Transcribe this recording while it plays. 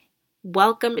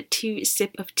Welcome to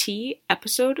Sip of Tea,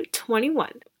 episode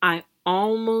 21. I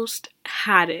almost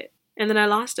had it, and then I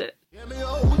lost it. Me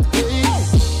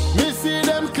see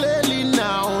them clearly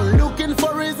now, looking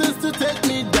for reasons to take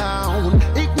me down.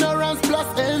 Ignorance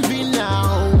plus envy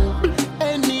now.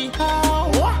 Anyhow,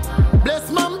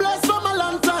 bless man, bless from a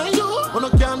long time.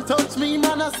 You can't touch me,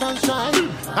 man, a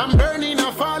sunshine. I'm burning, I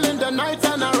fall in the night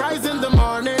and I rise in the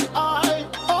morning. I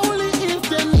only if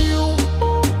they knew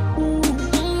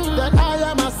that I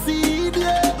am a seed,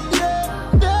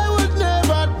 they would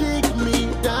never dig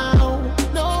me down.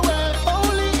 No way,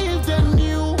 only if they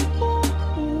knew.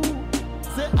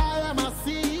 Say I am a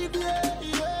seed,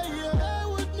 they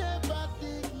would never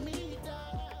dig me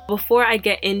down. Before I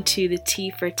get into the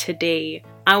tea for today,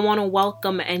 I want to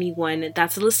welcome anyone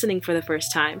that's listening for the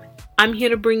first time. I'm here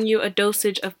to bring you a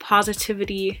dosage of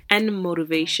positivity and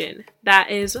motivation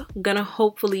that is gonna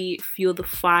hopefully fuel the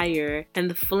fire and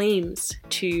the flames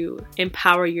to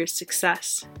empower your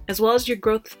success as well as your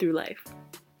growth through life.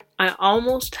 I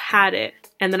almost had it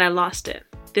and then I lost it.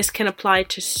 This can apply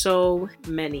to so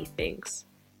many things.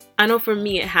 I know for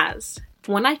me it has.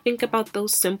 When I think about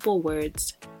those simple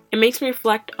words, it makes me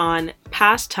reflect on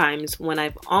past times when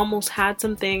I've almost had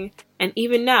something and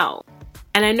even now.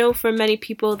 And I know for many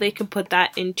people, they can put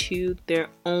that into their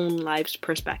own life's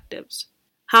perspectives.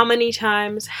 How many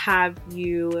times have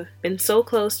you been so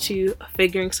close to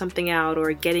figuring something out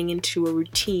or getting into a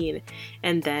routine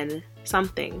and then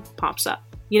something pops up?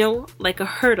 You know, like a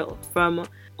hurdle from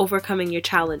overcoming your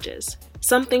challenges.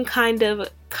 Something kind of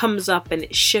comes up and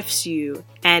it shifts you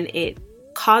and it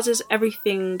causes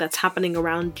everything that's happening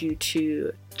around you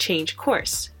to change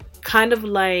course. Kind of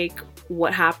like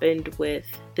what happened with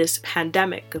this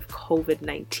pandemic of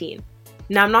COVID-19.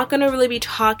 Now, I'm not going to really be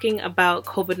talking about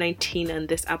COVID-19 in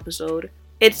this episode.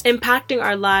 It's impacting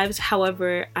our lives,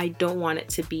 however, I don't want it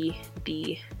to be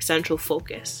the central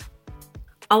focus.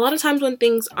 A lot of times when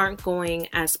things aren't going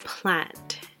as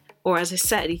planned, or as I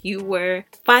said, you were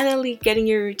finally getting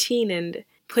your routine and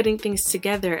putting things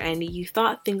together and you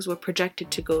thought things were projected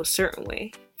to go a certain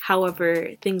way.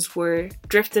 However, things were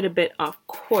drifted a bit off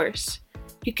course.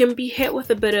 You can be hit with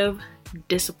a bit of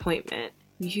disappointment.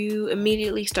 You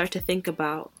immediately start to think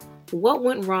about what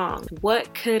went wrong?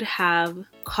 What could have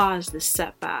caused this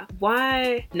setback?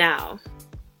 Why now?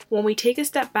 When we take a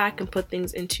step back and put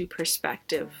things into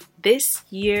perspective, this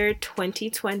year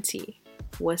 2020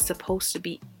 was supposed to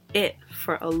be it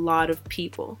for a lot of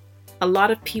people. A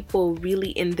lot of people really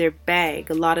in their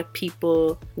bag. A lot of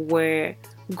people were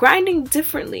grinding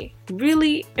differently,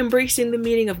 really embracing the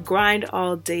meaning of grind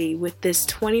all day with this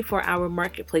 24-hour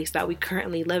marketplace that we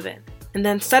currently live in. And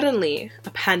then suddenly a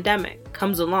pandemic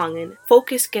comes along and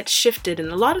focus gets shifted and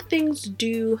a lot of things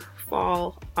do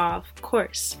fall off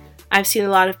course. I've seen a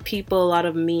lot of people, a lot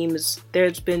of memes,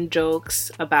 there's been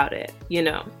jokes about it, you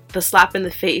know, the slap in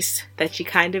the face that you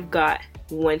kind of got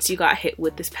once you got hit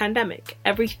with this pandemic.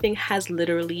 Everything has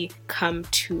literally come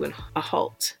to a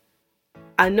halt.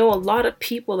 I know a lot of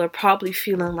people are probably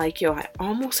feeling like, yo, I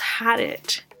almost had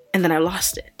it and then I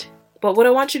lost it. But what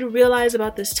I want you to realize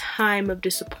about this time of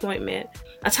disappointment,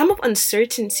 a time of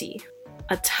uncertainty,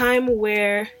 a time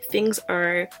where things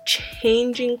are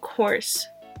changing course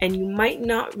and you might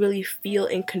not really feel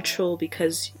in control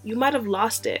because you might have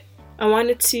lost it. I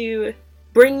wanted to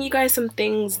bring you guys some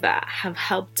things that have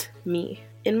helped me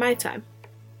in my time.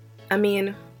 I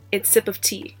mean, it's Sip of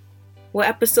Tea. What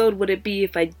episode would it be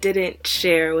if I didn't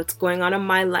share what's going on in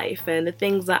my life and the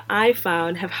things that I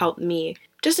found have helped me,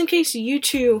 just in case you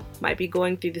too might be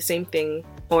going through the same thing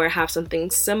or have something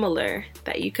similar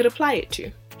that you could apply it to.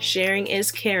 Sharing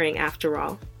is caring after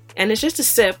all. And it's just a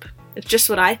sip. It's just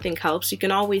what I think helps. You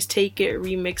can always take it,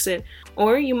 remix it,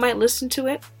 or you might listen to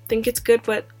it, think it's good,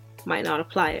 but might not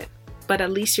apply it. But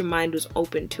at least your mind was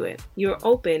open to it. You're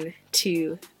open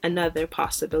to another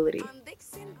possibility.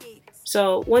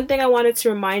 So one thing I wanted to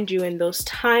remind you in those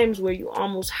times where you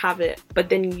almost have it, but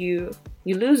then you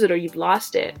lose it or you've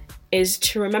lost it, is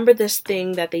to remember this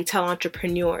thing that they tell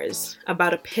entrepreneurs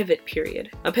about a pivot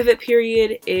period. A pivot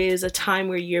period is a time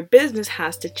where your business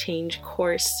has to change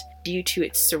course due to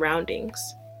its surroundings.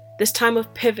 This time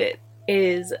of pivot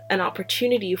is an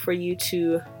opportunity for you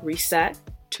to reset,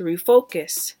 to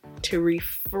refocus, to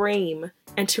reframe,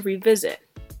 and to revisit.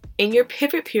 In your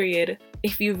pivot period,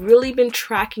 if you've really been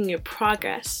tracking your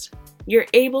progress, you're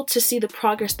able to see the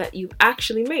progress that you've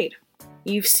actually made.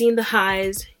 You've seen the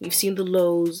highs, you've seen the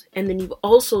lows, and then you've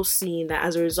also seen that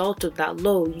as a result of that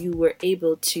low, you were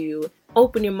able to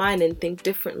open your mind and think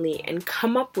differently and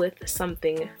come up with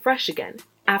something fresh again.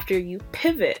 After you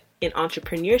pivot in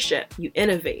entrepreneurship, you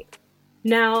innovate.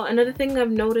 Now, another thing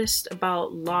I've noticed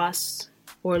about loss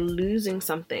or losing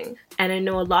something. And I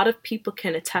know a lot of people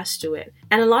can attest to it.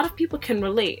 And a lot of people can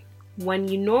relate. When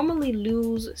you normally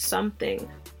lose something,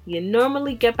 you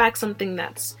normally get back something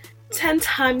that's 10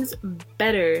 times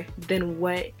better than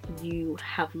what you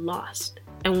have lost.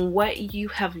 And what you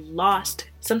have lost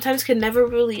sometimes can never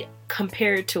really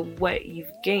compare to what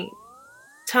you've gained.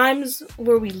 Times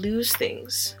where we lose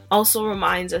things also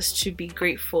reminds us to be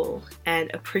grateful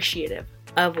and appreciative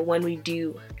of when we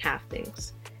do have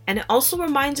things. And it also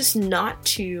reminds us not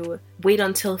to wait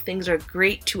until things are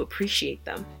great to appreciate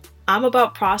them. I'm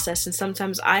about process, and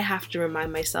sometimes I have to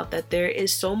remind myself that there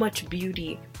is so much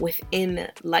beauty within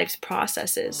life's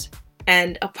processes.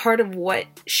 And a part of what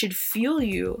should fuel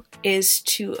you is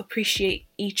to appreciate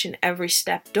each and every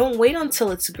step. Don't wait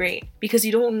until it's great, because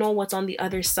you don't know what's on the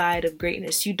other side of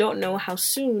greatness. You don't know how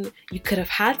soon you could have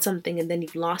had something and then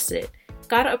you've lost it.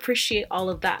 Gotta appreciate all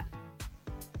of that.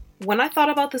 When I thought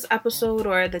about this episode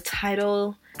or the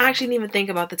title, I actually didn't even think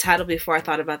about the title before I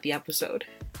thought about the episode.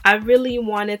 I really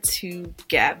wanted to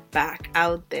get back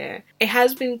out there. It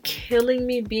has been killing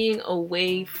me being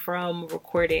away from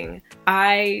recording.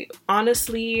 I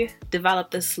honestly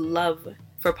developed this love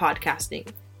for podcasting.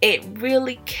 It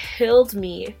really killed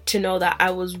me to know that I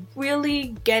was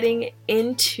really getting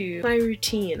into my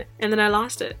routine, and then I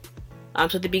lost it.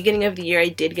 So at the beginning of the year, I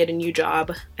did get a new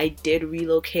job. I did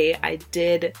relocate. I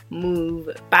did move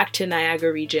back to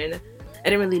Niagara region. I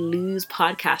didn't really lose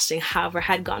podcasting. However, I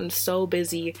had gotten so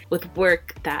busy with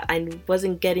work that I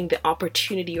wasn't getting the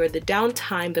opportunity or the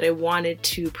downtime that I wanted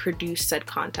to produce said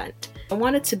content. I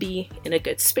wanted to be in a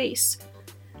good space.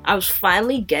 I was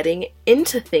finally getting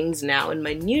into things now in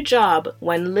my new job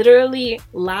when literally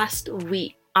last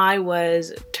week I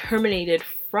was terminated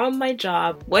from my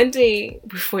job one day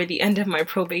before the end of my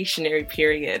probationary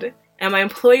period. And my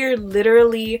employer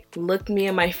literally looked me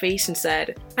in my face and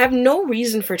said, "I have no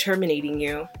reason for terminating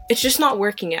you. It's just not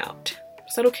working out." I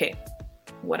said, okay,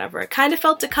 whatever. I kind of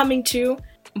felt it coming too,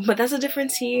 but that's a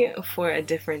different tea for a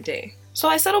different day. So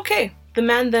I said, okay. The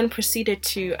man then proceeded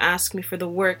to ask me for the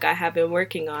work I have been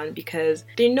working on, because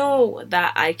they know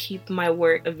that I keep my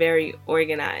work very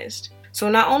organized. So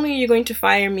not only are you going to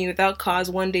fire me without cause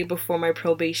one day before my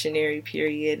probationary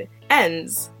period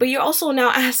ends, but you're also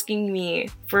now asking me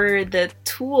for the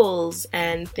tools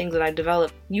and things that I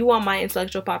developed. You want my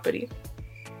intellectual property.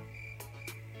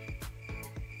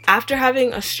 After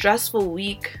having a stressful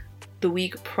week the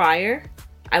week prior,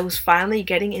 I was finally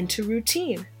getting into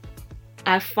routine.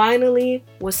 I finally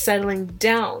was settling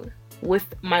down with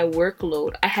my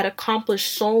workload. I had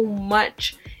accomplished so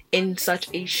much in such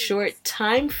a short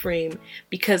time frame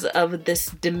because of this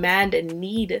demand and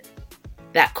need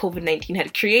that COVID-19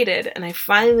 had created, and I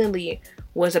finally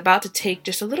was about to take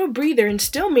just a little breather and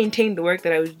still maintain the work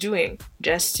that I was doing,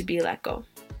 just to be let go.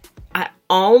 I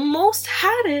almost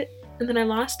had it, and then I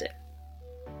lost it.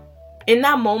 In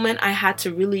that moment, I had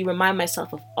to really remind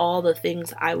myself of all the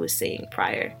things I was saying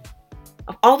prior,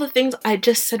 of all the things I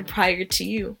just said prior to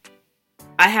you.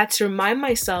 I had to remind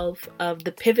myself of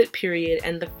the pivot period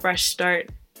and the fresh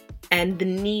start and the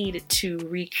need to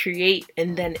recreate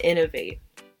and then innovate.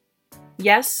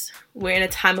 Yes, we're in a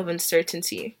time of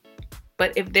uncertainty,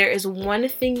 but if there is one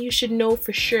thing you should know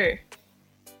for sure,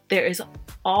 there is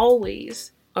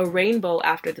always a rainbow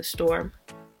after the storm.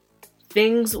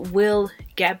 Things will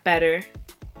get better.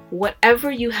 Whatever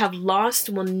you have lost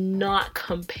will not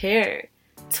compare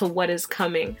to what is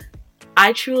coming.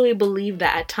 I truly believe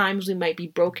that at times we might be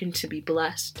broken to be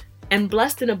blessed, and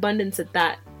blessed in abundance at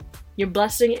that. Your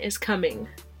blessing is coming.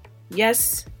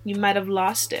 Yes, you might have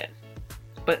lost it,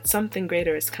 but something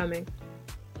greater is coming.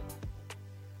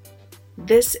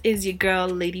 This is your girl,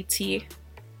 Lady T.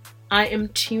 I am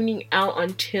tuning out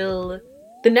until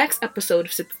the next episode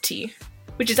of Sip of Tea,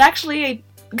 which is actually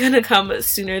gonna come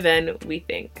sooner than we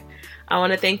think. I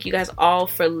want to thank you guys all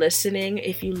for listening.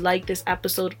 If you like this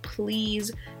episode,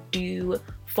 please do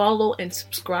follow and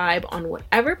subscribe on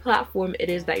whatever platform it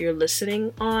is that you're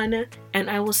listening on, and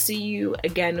I will see you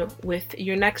again with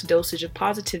your next dosage of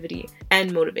positivity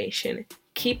and motivation.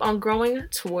 Keep on growing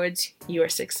towards your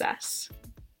success.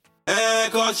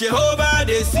 'Cause Jehovah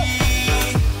they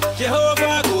see,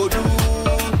 Jehovah go do.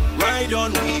 Why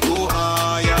don't we go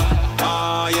higher,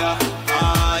 higher,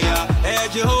 higher?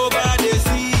 Jehovah they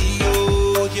see,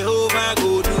 oh Jehovah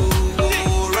go do.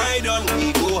 Why don't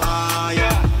we go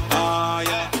higher,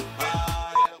 higher,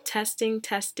 higher? Testing,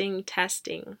 testing,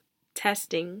 testing,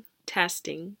 testing,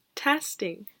 testing,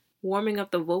 testing. Warming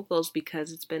up the vocals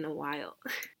because it's been a while.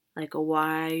 Like a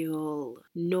while.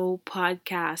 No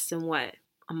podcasts in what?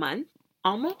 A month?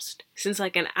 Almost? Since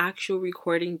like an actual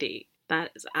recording date.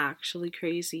 That is actually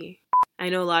crazy. I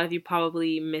know a lot of you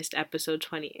probably missed episode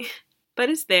 20, but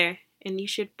it's there and you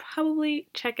should probably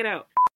check it out.